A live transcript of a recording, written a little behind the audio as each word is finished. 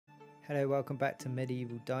Hello, welcome back to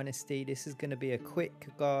Medieval Dynasty. This is going to be a quick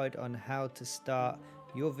guide on how to start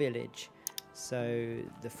your village. So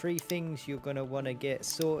the three things you're going to want to get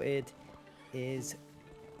sorted is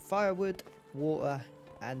firewood, water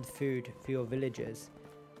and food for your villagers.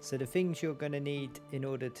 So the things you're going to need in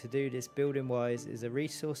order to do this building wise is a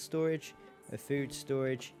resource storage, a food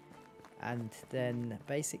storage, and then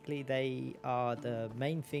basically they are the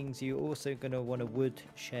main things. You're also going to want a wood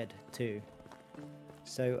shed too.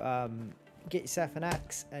 So get yourself an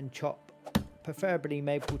axe and chop preferably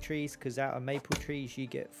maple trees, because out of maple trees you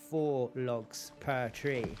get 4 logs per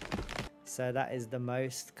tree. So that is the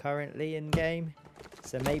most currently in game.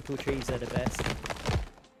 So maple trees are the best.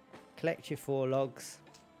 Collect your 4 logs.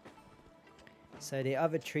 So the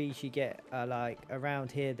other trees you get are like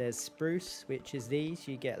around here there's spruce, which is these.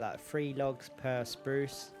 You get like 3 logs per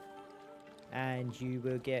spruce. And you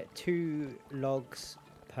will get 2 logs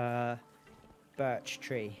per birch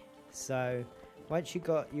tree. So once you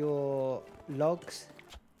got your logs,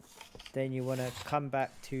 then you want to come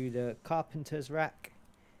back to the carpenter's rack,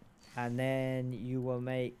 and then you will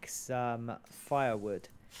make some firewood.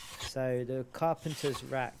 So the carpenter's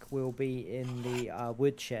rack will be in the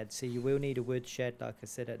wood shed, so you will need a wood shed like I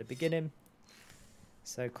said at the beginning.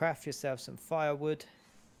 So craft yourself some firewood.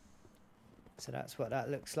 So that's what that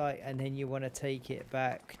looks like, and then you want to take it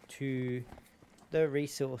back to the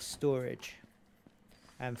resource storage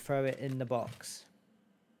and throw it in the box.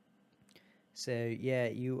 So yeah,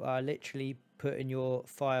 you are literally putting your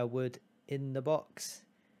firewood in the box.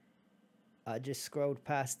 I just scrolled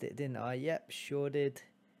past it, didn't I? Yep, sure did.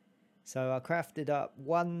 So I crafted up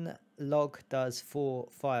 1 log does 4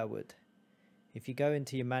 firewood. If you go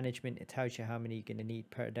into your management, it tells you how many you're going to need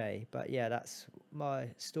per day. But yeah, that's my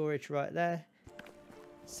storage right there.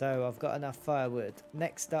 So I've got enough firewood.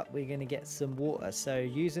 Next up, we're going to get some water. So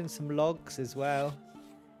using some logs as well,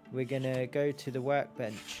 we're going to go to the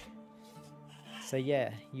workbench. So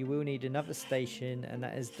yeah, you will need another station, and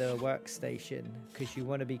that is the workstation, because you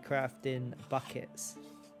want to be crafting buckets.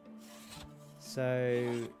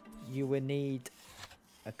 So you will need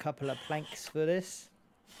a couple of planks for this.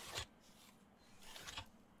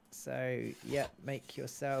 So yeah, make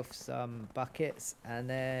yourself some buckets and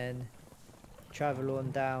then travel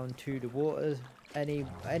on down to the water. Any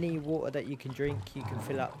water that you can drink, you can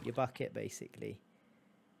fill up your bucket basically.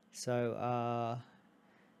 So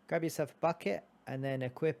grab yourself a bucket and then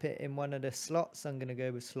equip it in one of the slots. I'm going to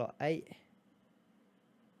go with slot 8.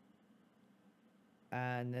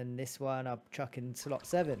 And then this one I'll chuck in slot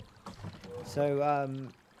 7. So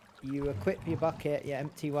you equip your bucket, your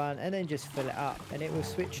empty one, and then just fill it up, and it will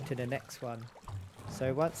switch to the next one.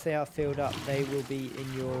 So once they are filled up, they will be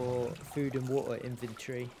in your food and water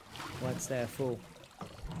inventory once they are full.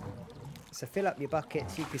 So fill up your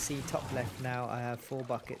buckets. You can see top left now I have 4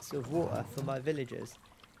 buckets of water for my villagers.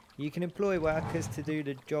 You can employ workers to do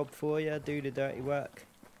the job for you, do the dirty work.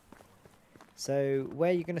 So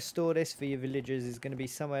where you're going to store this for your villagers is going to be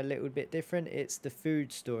somewhere a little bit different. It's the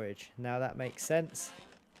food storage. Now that makes sense.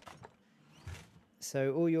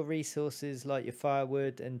 So all your resources like your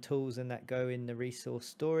firewood and tools and that go in the resource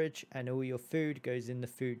storage, and all your food goes in the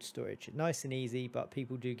food storage. Nice and easy, but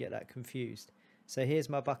people do get that confused. So here's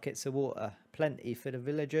my buckets of water, plenty for the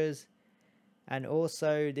villagers. And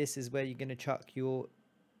also this is where you're going to chuck your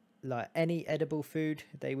like any edible food.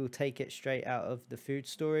 They will take it straight out of the food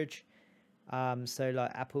storage. So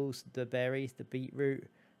like apples, the berries, the beetroot,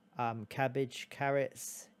 cabbage,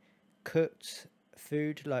 carrots, cooked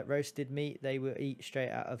food like roasted meat, they will eat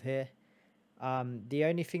straight out of here. The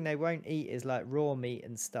only thing they won't eat is like raw meat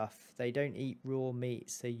and stuff. They don't eat raw meat,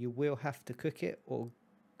 so you will have to cook it or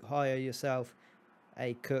hire yourself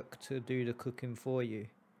a cook to do the cooking for you.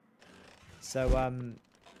 So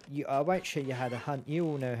I won't show you how to hunt. You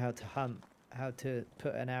all know how to hunt, how to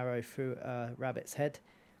put an arrow through a rabbit's head,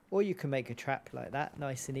 or you can make a trap like that.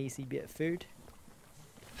 Nice and easy bit of food,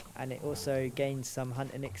 and it also gains some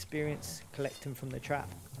hunting experience collecting from the trap.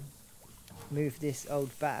 Move this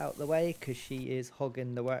old bat out the way because she is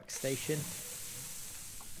hogging the workstation.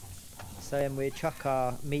 So then we chuck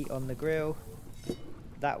our meat on the grill.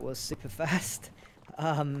 That was super fast.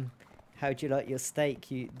 How do you like your steak?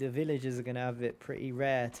 The villagers are going to have it pretty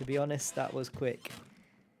rare, to be honest. That was quick.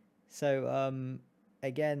 So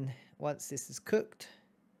again, once this is cooked,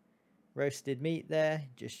 roasted meat there,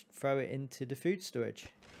 just throw it into the food storage.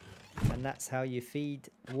 And that's how you feed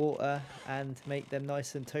water and make them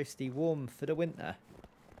nice and toasty warm for the winter.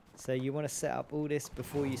 So you want to set up all this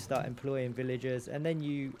before you start employing villagers, and then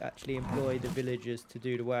you actually employ the villagers to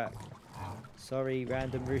do the work. Sorry,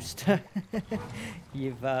 random rooster.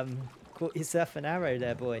 You've caught yourself an arrow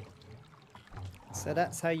there, boy. So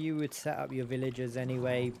that's how you would set up your villagers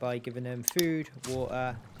anyway, by giving them food,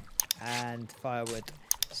 water and firewood.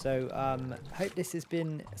 So hope this has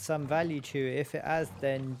been some value to you. If it has,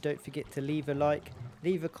 then don't forget to leave a like,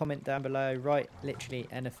 leave a comment down below, write literally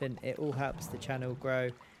anything. It all helps the channel grow,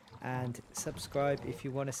 and subscribe if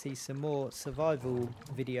you want to see some more survival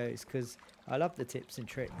videos, because I love the tips and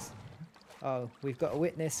tricks. Oh, we've got a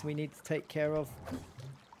witness we need to take care of.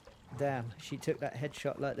 Damn, she took that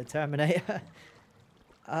headshot like the Terminator.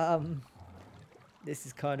 This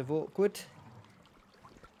is kind of awkward.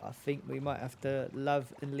 I think we might have to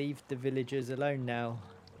love and leave the villagers alone now.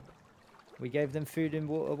 We gave them food and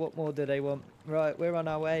water. What more do they want? Right, we're on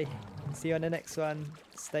our way. See you on the next one.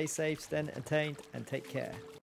 Stay safe, stay entertained, and take care.